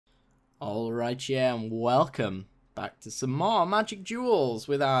Alright, yeah, and welcome back to some more Magic Duels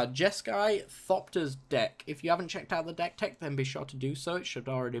with our Jeskai Thopters deck. If you haven't checked out the deck tech, then be sure to do so. It should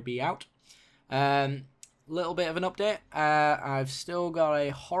already be out. Little bit of an update. I've still got a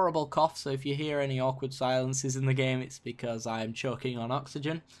horrible cough, so if you hear any awkward silences in the game, it's because I'm choking on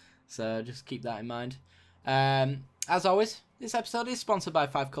oxygen. So just keep that in mind. As always, this episode is sponsored by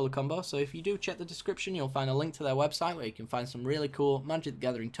 5 Color Combo, so if you do check the description, you'll find a link to their website where you can find some really cool Magic the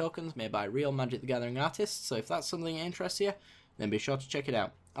Gathering tokens made by real Magic the Gathering artists. So if that's something that interests you, then be sure to check it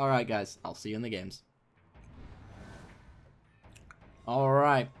out. Alright guys, I'll see you in the games.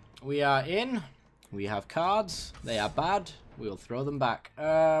 Alright, we are in. We have cards. They are bad. We'll throw them back.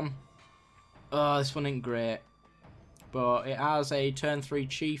 Oh, this one ain't great. But it has a turn 3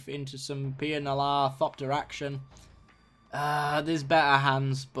 Chief into some Pianalar Thopter action. There's better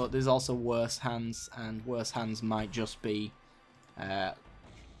hands, but there's also worse hands, and worse hands might just be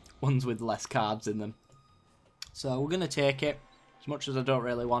ones with less cards in them. So we're going to take it, as much as I don't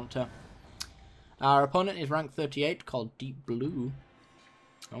really want to. Our opponent is rank 38, called Deep Blue.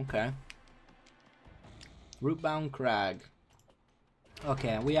 Okay. Rootbound Crag.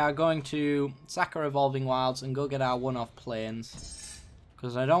 Okay, we are going to sack our Evolving Wilds and go get our one-off planes.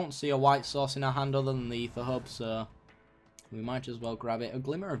 Because I don't see a white source in our hand other than the Ether Hub, so we might as well grab it. A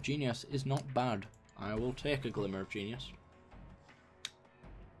Glimmer of Genius is not bad. I will take a Glimmer of Genius.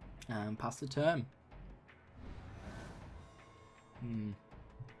 And pass the turn.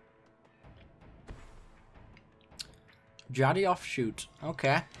 Jaddy Offshoot.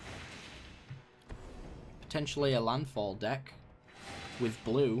 Okay. Potentially a landfall deck with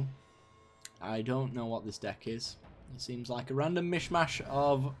blue. I don't know what this deck is. It seems like a random mishmash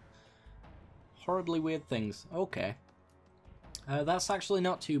of horribly weird things. Okay. That's actually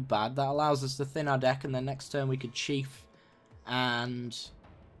not too bad. That allows us to thin our deck, and then next turn we could Chief and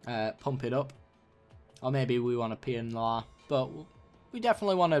pump it up. Or maybe we want a Pianalar, but we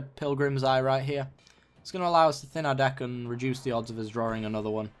definitely want a Pilgrim's Eye right here. It's going to allow us to thin our deck and reduce the odds of us drawing another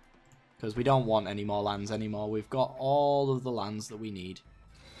one. Because we don't want any more lands anymore. We've got all of the lands that we need.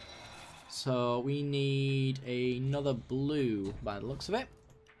 So we need another blue by the looks of it.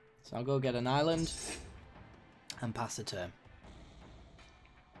 So I'll go get an island and pass the turn.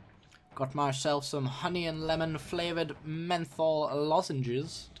 Got myself some honey and lemon flavoured menthol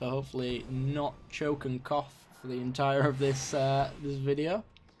lozenges to hopefully not choke and cough for the entire of this this video.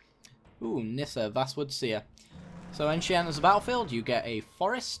 Ooh, Nissa, Vastwood Seer. So when she enters the battlefield, you get a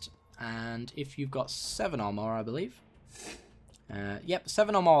forest, and if you've got 7 or more, I believe. Yep,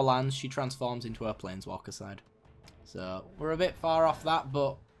 7 or more lands, she transforms into her Planeswalker side. So we're a bit far off that,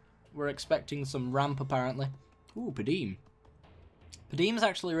 but we're expecting some ramp apparently. Ooh, Padeem. Padeem's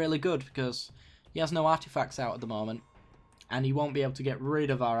actually really good because he has no artifacts out at the moment, and he won't be able to get rid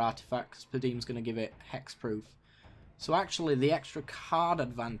of our artifacts. Padeem's going to give it hexproof. So actually the extra card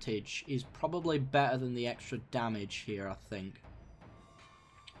advantage is probably better than the extra damage here, I think.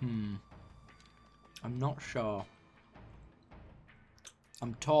 I'm not sure.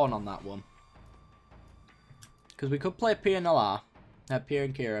 I'm torn on that one. Because we could play Pianalar, Pier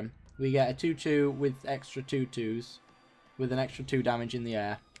and Kieran. We get a 2-2 with extra 2-2s. With an extra 2 damage in the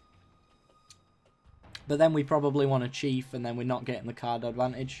air. But then we probably want a Chief, and then we're not getting the card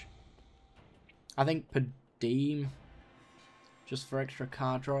advantage. I think Padeem, just for extra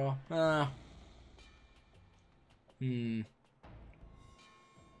card draw.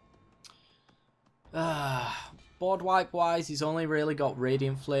 Board wipe wise, he's only really got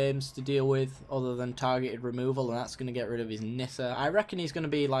Radiant Flames to deal with, other than targeted removal, and that's going to get rid of his Nissa. I reckon he's going to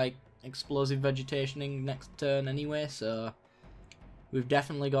be like explosive vegetationing next turn anyway, so we've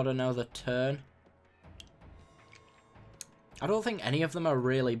definitely got another turn. I don't think any of them are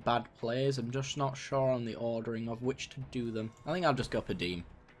really bad plays. I'm just not sure on the ordering of which to do them. I think I'll just go Padeem.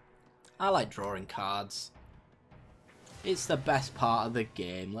 I like drawing cards. It's the best part of the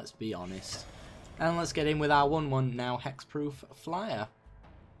game, let's be honest. And let's get in with our 1/1 now, hexproof flyer.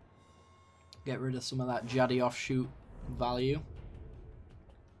 Get rid of some of that Jaddy Offshoot value.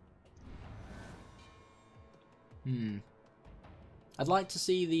 I'd like to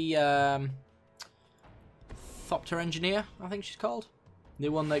see the Thopter Engineer, I think she's called. The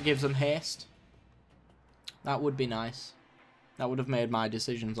one that gives them haste. That would be nice. That would have made my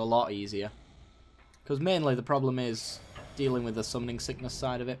decisions a lot easier. Because mainly the problem is dealing with the summoning sickness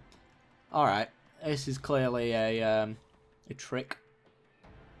side of it. Alright, this is clearly a trick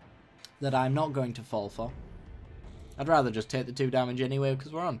that I'm not going to fall for. I'd rather just take the 2 damage anyway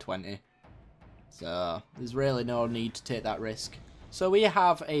because we're on 20. So there's really no need to take that risk. So we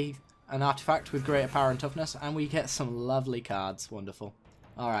have an artifact with greater power and toughness, and we get some lovely cards. Wonderful.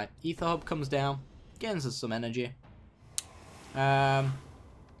 Alright, Ether Hub comes down, gains us some energy. Now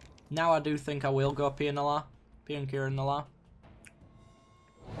I do think I will go Pianala. Pianala.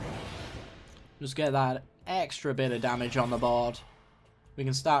 Just get that extra bit of damage on the board. We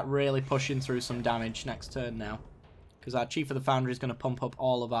can start really pushing through some damage next turn now. Because our Chief of the Foundry is going to pump up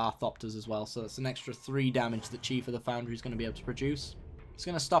all of our Thopters as well. So it's an extra 3 damage that Chief of the Foundry is going to be able to produce. It's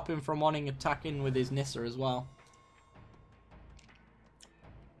going to stop him from wanting attacking with his Nissa as well.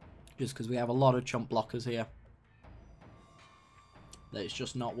 Just because we have a lot of chump blockers here. That it's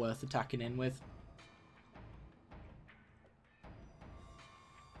just not worth attacking in with.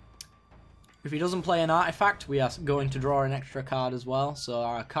 If he doesn't play an artifact, we are going to draw an extra card as well. So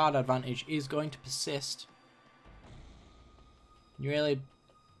our card advantage is going to persist. You really...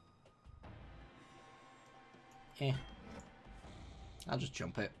 I'll just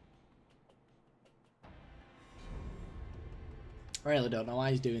jump it. I really don't know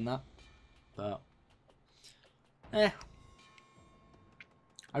why he's doing that. But... I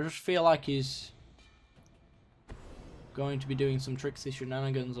just feel like he's going to be doing some tricksy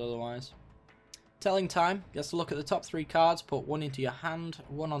shenanigans otherwise. Telling time. Gets to look at the top 3 cards. Put 1 into your hand,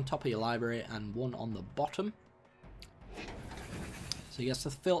 1 on top of your library, and 1 on the bottom. So he gets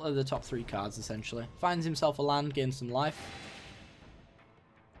to filter the top 3 cards, essentially. Finds himself a land, gains some life.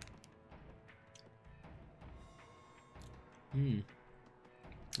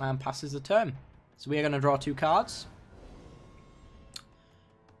 And passes the turn. So we are going to draw 2 cards.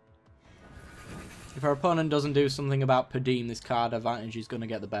 If our opponent doesn't do something about Padim, this card advantage is going to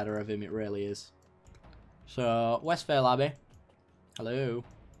get the better of him. It really is. So, Westvale Abbey. Hello.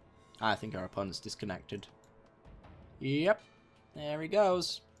 I think our opponent's disconnected. Yep. There he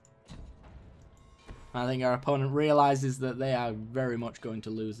goes. I think our opponent realizes that they are very much going to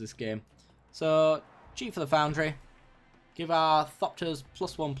lose this game. So, Chief of the Foundry. Give our Thopters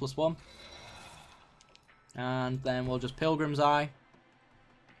 +1/+1. And then we'll just Pilgrim's Eye.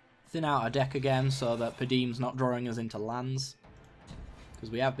 Thin out our deck again so that Padim's not drawing us into lands. Because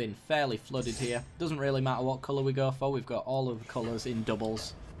we have been fairly flooded here. Doesn't really matter what colour we go for. We've got all of the colours in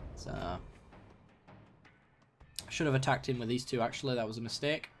doubles. So... should have attacked him with these 2 actually, that was a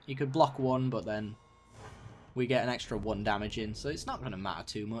mistake. He could block 1, but then we get an extra 1 damage in, so it's not going to matter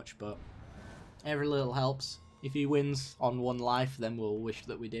too much, but every little helps. If he wins on 1 life, then we'll wish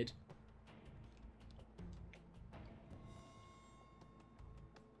that we did.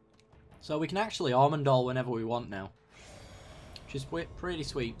 So we can actually Ormondol whenever we want now, which is pretty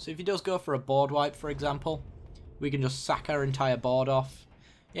sweet. So if he does go for a board wipe, for example, we can just sack our entire board off.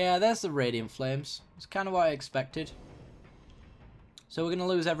 Yeah, there's the Radiant Flames. It's kind of what I expected. So we're going to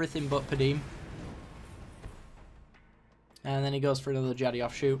lose everything but Padim. And then he goes for another Jadi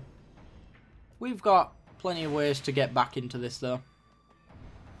Offshoot. We've got plenty of ways to get back into this though.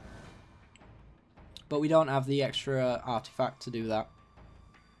 But we don't have the extra artifact to do that.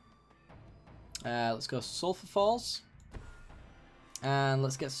 Let's go Sulphur Falls. And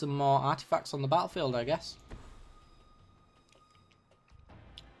let's get some more artifacts on the battlefield, I guess.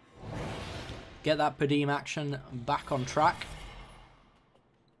 Get that Padim action back on track.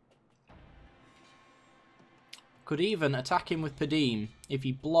 Could even attack him with Padim. If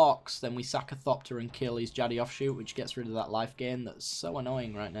he blocks, then we sack a Thopter and kill his Jadi Offshoot, which gets rid of that life gain that's so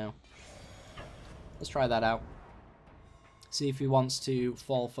annoying right now. Let's try that out. See if he wants to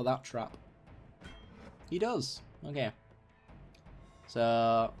fall for that trap. He does. Okay.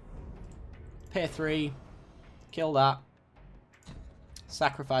 So, pay 3, kill that,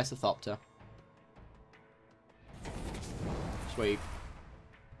 sacrifice a Thopter. Sweet.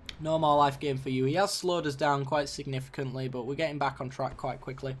 No more life gain for you. He has slowed us down quite significantly, but we're getting back on track quite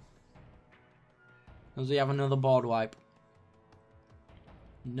quickly. Does he have another board wipe?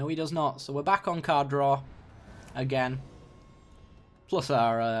 No, he does not. So we're back on card draw again. Plus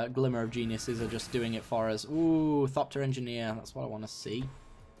our Glimmer of Geniuses are just doing it for us. Ooh, Thopter Engineer. That's what I want to see.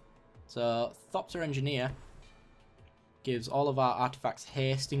 So, Thopter Engineer gives all of our artifacts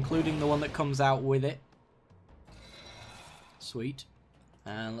haste, including the one that comes out with it. Sweet.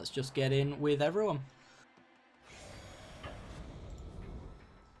 And let's just get in with everyone.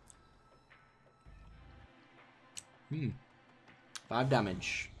 Hmm. 5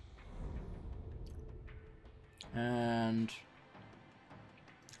 damage. And...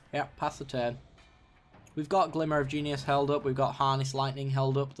 yeah, pass the turn. We've got Glimmer of Genius held up. We've got Harness Lightning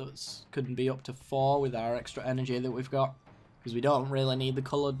held up. That couldn't be up to 4 with our extra energy that we've got. Because we don't really need the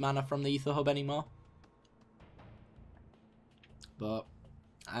coloured mana from the Ether Hub anymore. But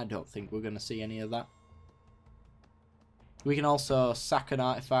I don't think we're going to see any of that. We can also sack an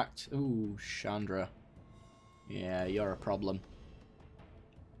artifact. Ooh, Chandra. Yeah, you're a problem.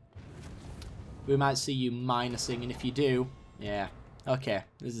 we might see you minusing, and if you do, yeah, okay,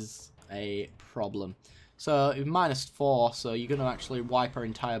 this is a problem. So you've -4, so you're going to actually wipe our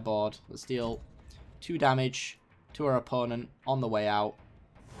entire board. Let's deal 2 damage to our opponent on the way out.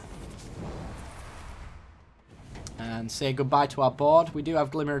 And say goodbye to our board. We do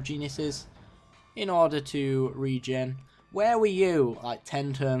have Glimmer of Geniuses in order to regen. Where were you like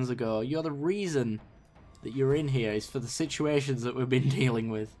 10 turns ago? You're the reason that you're in here is for the situations that we've been dealing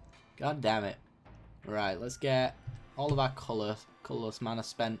with. God damn it. Right, let's get all of our colourless mana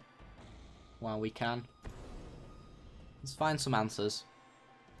spent while we can. Let's find some answers.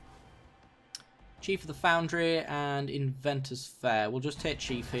 Chief of the Foundry and Inventor's Fair. We'll just take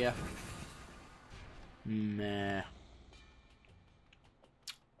Chief here. Meh.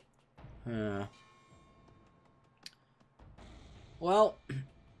 Well,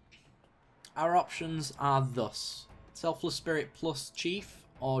 our options are thus. Selfless Spirit plus Chief,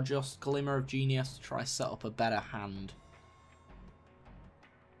 or just Glimmer of Genius to try set up a better hand.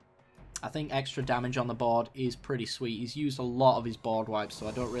 I think extra damage on the board is pretty sweet. He's used a lot of his board wipes, so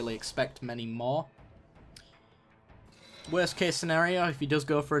I don't really expect many more. Worst case scenario, if he does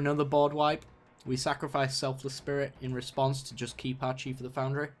go for another board wipe, we sacrifice Selfless Spirit in response to just keep our Chief of the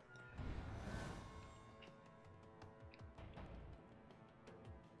Foundry.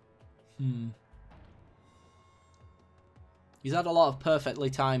 He's had a lot of perfectly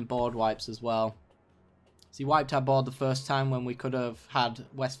timed board wipes as well. So he wiped our board the first time when we could have had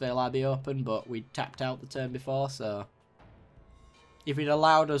Westvale Abbey open, but we tapped out the turn before, so if he'd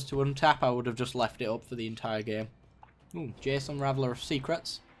allowed us to untap, I would have just left it up for the entire game. Ooh, Jason, Raveler of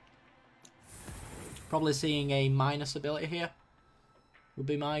Secrets. Probably seeing a minus ability here, would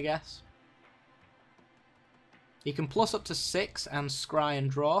be my guess. He can plus up to 6 and scry and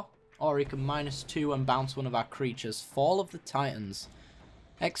draw, or he can -2 and bounce one of our creatures. Fall of the Titans.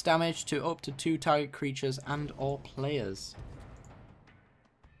 X damage to up to 2 target creatures and or players.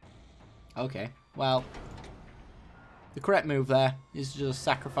 Okay, well, the correct move there is just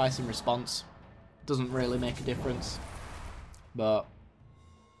sacrifice in response. Doesn't really make a difference, but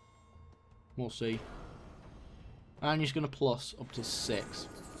we'll see. And he's going to plus up to 6.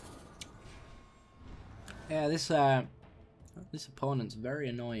 Yeah, this opponent's very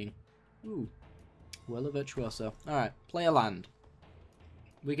annoying. Ooh, Will of Virtuoso. Alright, play a land.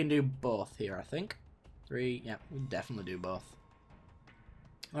 We can do both here, I think. 3, yeah, we definitely do both.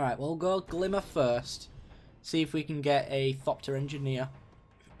 Alright, we'll go Glimmer first. See if we can get a Thopter Engineer.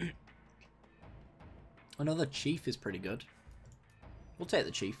 Another Chief is pretty good. We'll take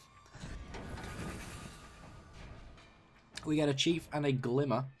the Chief. We get a Chief and a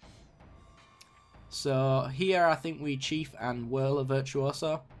Glimmer. So here I think we Chief and Whirl of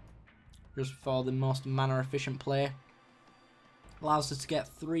Virtuoso. Just for the most mana efficient play. Allows us to get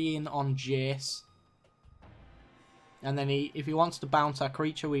 3 in on Jace. And then if he wants to bounce our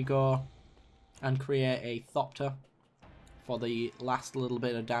creature, we go and create a Thopter for the last little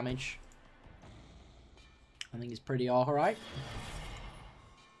bit of damage. I think it's pretty alright.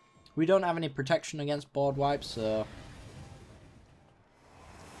 We don't have any protection against board wipes, so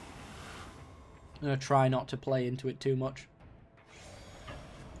I'm going to try not to play into it too much.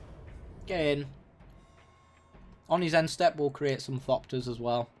 Get in. On his end step, we'll create some Thopters as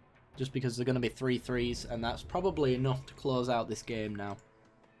well. Just because they're going to be 3/3s, and that's probably enough to close out this game now.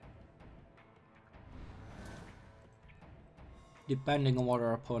 Depending on what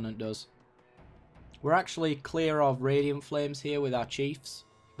our opponent does. We're actually clear of Radiant Flames here with our Chiefs,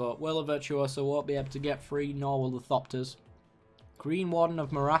 but Will of Virtuoso won't be able to get free, nor will the Thopters. Green Warden of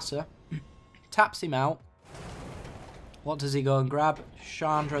Marasa taps him out. What does he go and grab?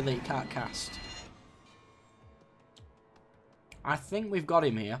 Chandra that he can't cast. I think we've got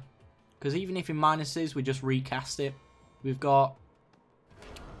him here, because even if he minuses, we just recast it. We've got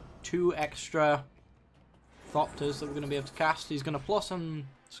 2 extra Thopters that we're going to be able to cast. He's going to plus and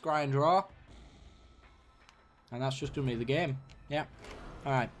scry and draw. And that's just going to be the game. Yeah.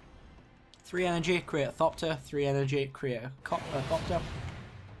 Alright. 3 energy, create a Thopter. 3 energy, create a Thopter.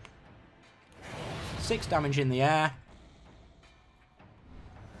 6 damage in the air.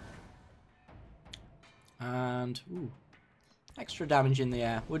 And, ooh, extra damage in the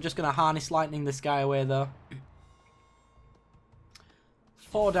air. We're just going to Harness Lightning this guy away, though.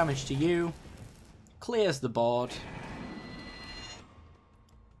 4 damage to you. Clears the board.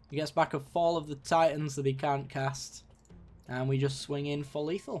 He gets back a Fall of the Titans that he can't cast. And we just swing in for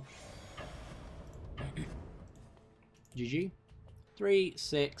lethal. GG. 3,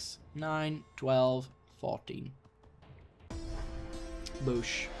 6, 9, 12, 14.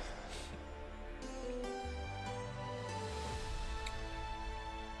 Boosh.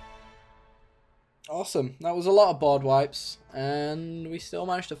 Awesome. That was a lot of board wipes, and we still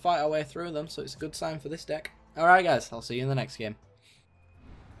managed to fight our way through them, so it's a good sign for this deck. Alright guys, I'll see you in the next game.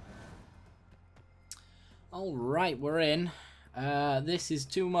 Alright, we're in. This is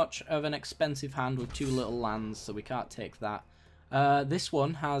too much of an expensive hand with too little lands, so we can't take that. This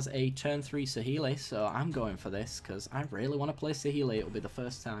one has a turn 3 Saheeli, so I'm going for this, because I really want to play Saheeli. It'll be the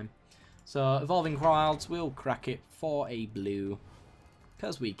first time. So, Evolving Wilds, we'll crack it for a blue,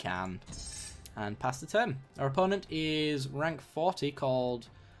 because we can. And pass the turn. Our opponent is rank 40, called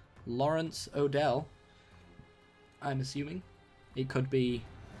Lawrence Odell. I'm assuming. It could be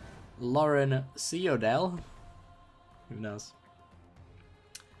Lauren C. Odell. Who knows?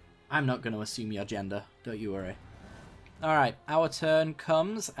 I'm not going to assume your gender, don't you worry. Alright, our turn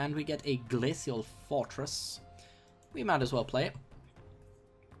comes, and we get a Glacial Fortress. We might as well play it.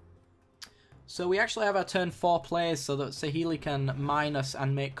 So we actually have our turn 4 plays so that Saheeli can mine us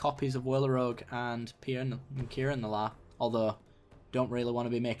and make copies of Whirlorogue and Kieran the La. Although, don't really want to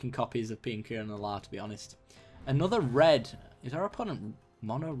be making copies of P and Kieran the La, to be honest. Another red. Is our opponent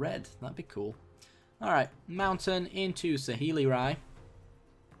mono red? That'd be cool. Alright, Mountain into Saheeli Rai.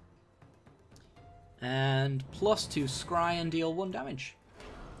 And +2 scry and deal 1 damage.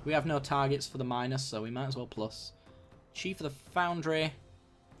 We have no targets for the minus, so we might as well plus. Chief of the Foundry.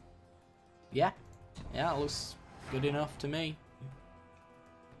 Yeah, it looks good enough to me.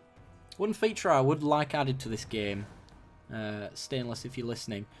 One feature I would like added to this game, Stainless if you're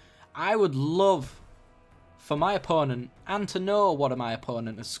listening, I would love for my opponent, and to know what my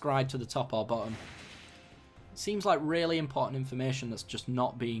opponent has scried to the top or bottom. It seems like really important information that's just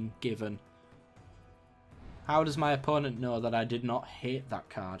not being given. How does my opponent know that I did not hate that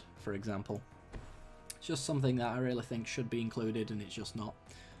card, for example? It's just something that I really think should be included, and it's just not.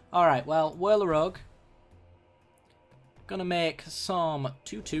 Alright, well, Whirlorogue. Gonna make some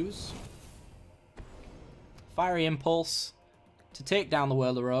 2/2s. Fiery Impulse to take down the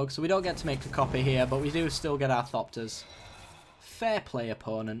Whirlorogue. So we don't get to make a copy here, but we do still get our Thopters. Fair play,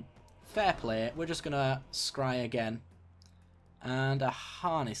 opponent. Fair play. We're just gonna scry again. And a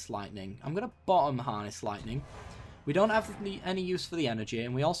Harness Lightning. I'm gonna bottom Harness Lightning. We don't have any use for the energy,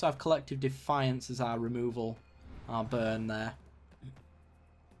 and we also have Collective Defiance as our removal, our burn there.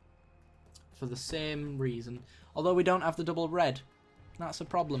 For the same reason. Although we don't have the double red. That's a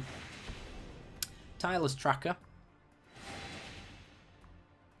problem. Tyler's Tracker.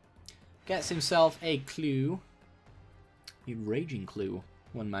 Gets himself a clue. A raging clue,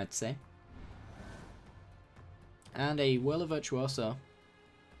 one might say. And a Whirl of Virtuoso.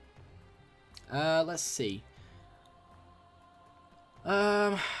 Let's see.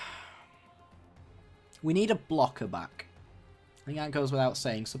 We need a blocker back. I think that goes without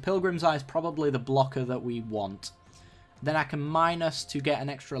saying. So Pilgrim's Eye is probably the blocker that we want. Then I can minus to get an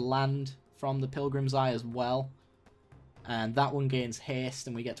extra land from the Pilgrim's Eye as well. And that one gains haste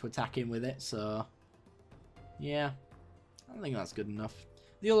and we get to attack him with it. So, yeah. I think that's good enough.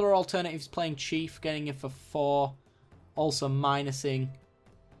 The other alternative is playing Chief, getting it for 4. Also minusing.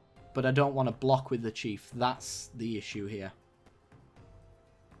 But I don't want to block with the Chief. That's the issue here.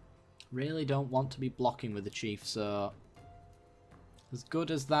 Really don't want to be blocking with the Chief, so... As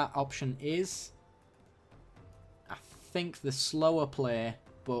good as that option is, I think the slower play,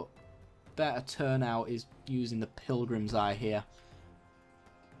 but better turnout, is using the Pilgrim's Eye here.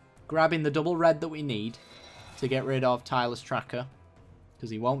 Grabbing the double red that we need to get rid of Tyler's Tracker, because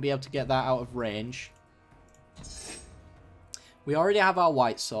he won't be able to get that out of range. We already have our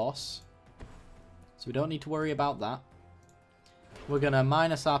white source, so we don't need to worry about that. We're going to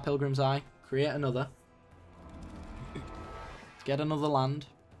minus our Pilgrim's Eye, create another. Get another land.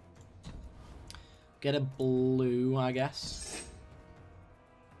 Get a blue, I guess.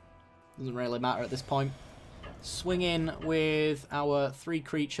 Doesn't really matter at this point. Swing in with our 3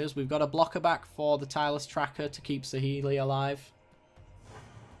 creatures. We've got a blocker back for the Tireless Tracker to keep Saheeli alive.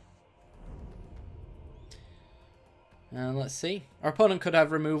 And let's see. Our opponent could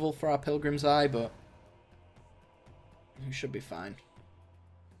have removal for our Pilgrim's Eye, but we should be fine.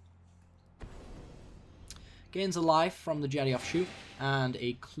 Gains a life from the Jetty Offshoot and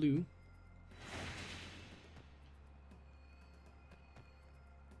a clue.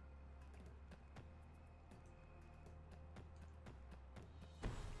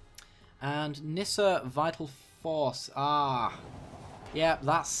 And Nissa Vital Force. Ah, yeah,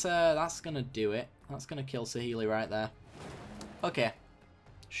 that's gonna do it. That's gonna kill Saheeli right there. Okay,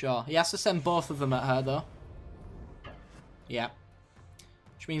 sure. He has to send both of them at her though. Yeah,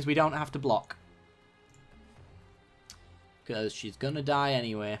 which means we don't have to block. Because she's gonna die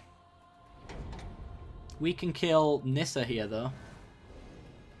anyway. We can kill Nissa here though.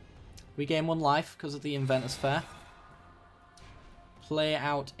 We gain 1 life because of the Inventor's Fair. Play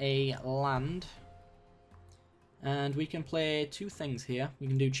out a land. And we can play 2 things here. We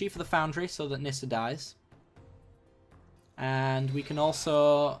can do Chief of the Foundry so that Nissa dies. And we can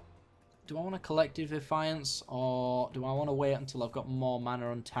also... Do I want a Collective Defiance, or do I want to wait until I've got more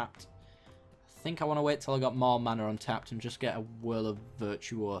mana untapped? I think I want to wait till I got more mana untapped and just get a Whirl of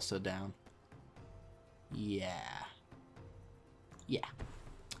Virtuoso down. Yeah. Yeah.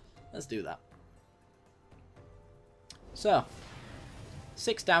 Let's do that. So,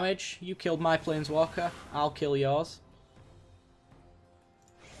 6 damage. You killed my Planeswalker. I'll kill yours.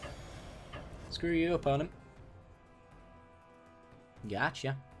 Screw you, opponent.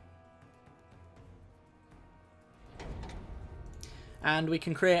 Gotcha. And we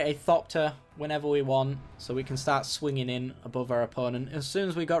can create a Thopter whenever we want, so we can start swinging in above our opponent. As soon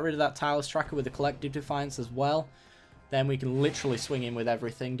as we got rid of that Tireless Tracker with the Collective Defiance as well, then we can literally swing in with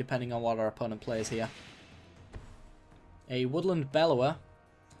everything, depending on what our opponent plays here. A Woodland Bellower,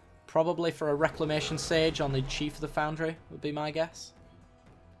 probably for a Reclamation Sage on the Chief of the Foundry, would be my guess.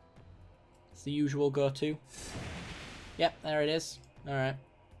 It's the usual go-to. Yep, there it is. Alright.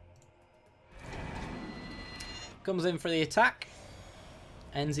 Comes in for the attack.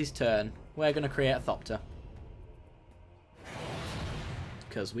 Ends his turn. We're going to create a Thopter.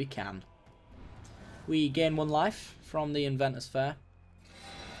 Because we can. We gain 1 life from the Inventor's Fair.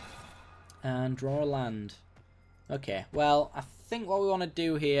 And draw a land. Okay, well, I think what we want to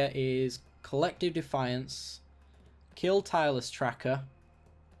do here is Collective Defiance, kill Tireless Tracker,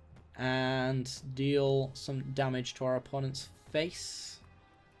 and deal some damage to our opponent's face.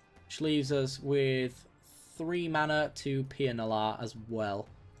 Which leaves us with 3 mana to Pianalar as well.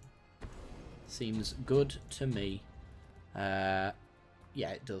 Seems good to me. Yeah,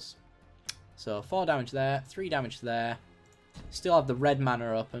 it does. So 4 damage there, 3 damage there. Still have the red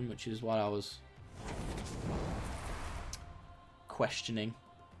mana open, which is what I was questioning.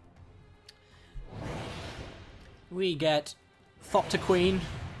 We get Thopter Queen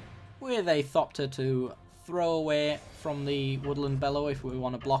with a Thopter to throw away from the Woodland Bellow if we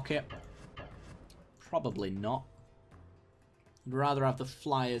want to block it. Probably not. I'd rather have the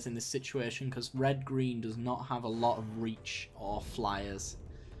flyers in this situation because red-green does not have a lot of reach or flyers.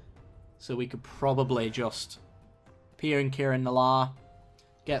 So we could probably just Peer and Kieran Nalaar,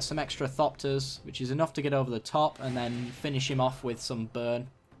 get some extra Thopters, which is enough to get over the top, and then finish him off with some burn.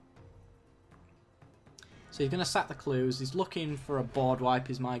 So he's going to sack the clues. He's looking for a board wipe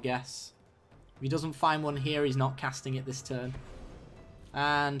is my guess. If he doesn't find one here, he's not casting it this turn.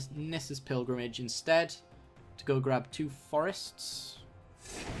 And Nissa's Pilgrimage instead to go grab 2 forests.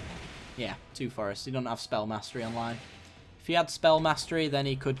 Yeah, 2 forests. He doesn't have Spell Mastery online. If he had Spell Mastery, then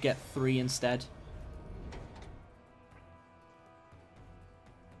he could get 3 instead.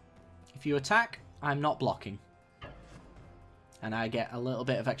 If you attack, I'm not blocking. And I get a little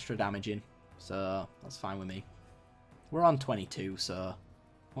bit of extra damage in. So that's fine with me. We're on 22, so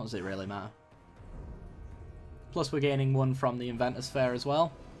what does it really matter? Plus we're gaining 1 from the Inventor's Fair as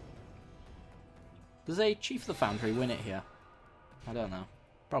well. Does a Chief of the Foundry win it here? I don't know.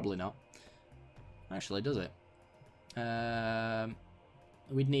 Probably not. Actually, does it?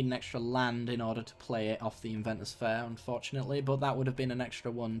 We'd need an extra land in order to play it off the Inventor's Fair, unfortunately. But that would have been an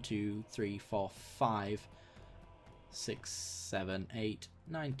extra 1, 2, 3, 4, 5, 6, 7, 8,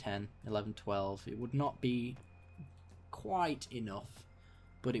 9, 10, 11, 12. It would not be quite enough,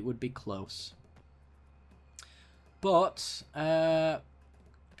 but it would be close. But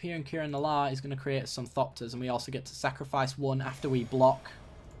Peer and Kieran Nalaar is going to create some Thopters, and we also get to sacrifice 1 after we block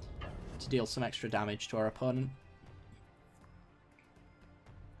to deal some extra damage to our opponent.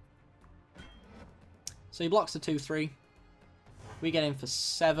 So he blocks the 2/3. We get in for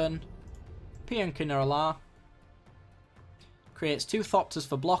 7. Peer and Kieran Nalaar creates 2 Thopters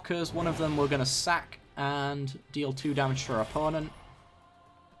for blockers. One of them we're going to sack and deal 2 damage to our opponent.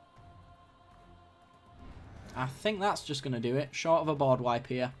 I think that's just going to do it, short of a board wipe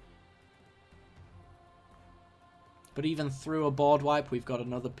here. But even through a board wipe, we've got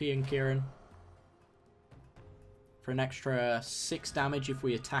another P and Kieran. For an extra 6 damage if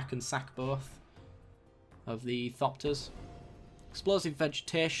we attack and sack both of the Thopters. Explosive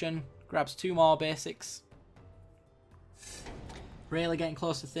Vegetation, grabs 2 more basics. Really getting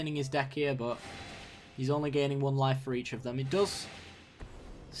close to thinning his deck here, but he's only gaining 1 life for each of them. It does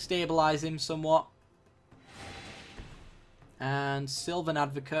stabilise him somewhat. And Sylvan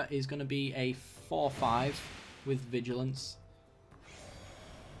Advocate is going to be a 4/5 with Vigilance.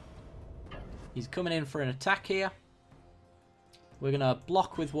 He's coming in for an attack here. We're going to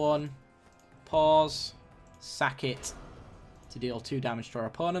block with 1, pause, sack it to deal 2 damage to our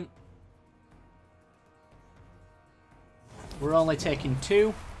opponent. We're only taking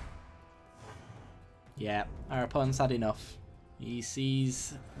 2. Yeah, our opponent's had enough. He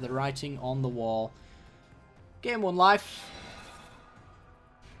sees the writing on the wall. Game 1 life.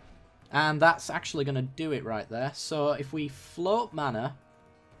 And that's actually going to do it right there. So if we float mana,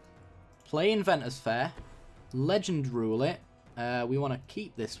 play Inventor's Fair, Legend Rule it, we want to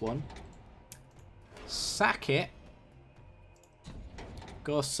keep this one, sack it,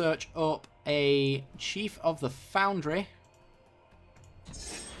 go search up a Chief of the Foundry,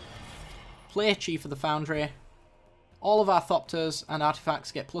 play Chief of the Foundry, all of our Thopters and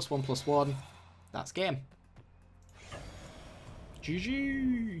artifacts get +1/+1. That's game.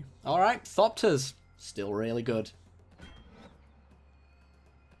 GG! Alright, Thopters. Still really good.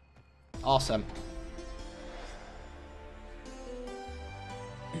 Awesome.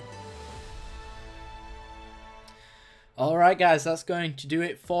 Alright guys, that's going to do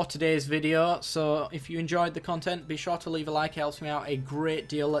it for today's video. So if you enjoyed the content, be sure to leave a like. It helps me out a great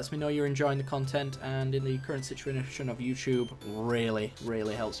deal, lets me know you're enjoying the content, and in the current situation of YouTube,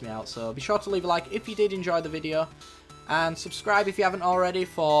 really helps me out. So be sure to leave a like if you did enjoy the video, and subscribe if you haven't already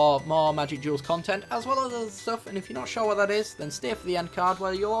for more Magic Duels content, as well as other stuff. And if you're not sure what that is, then stay for the end card,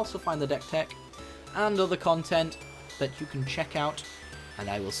 where you'll also find the deck tech and other content that you can check out. And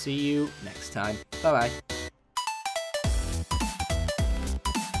I will see you next time. Bye bye.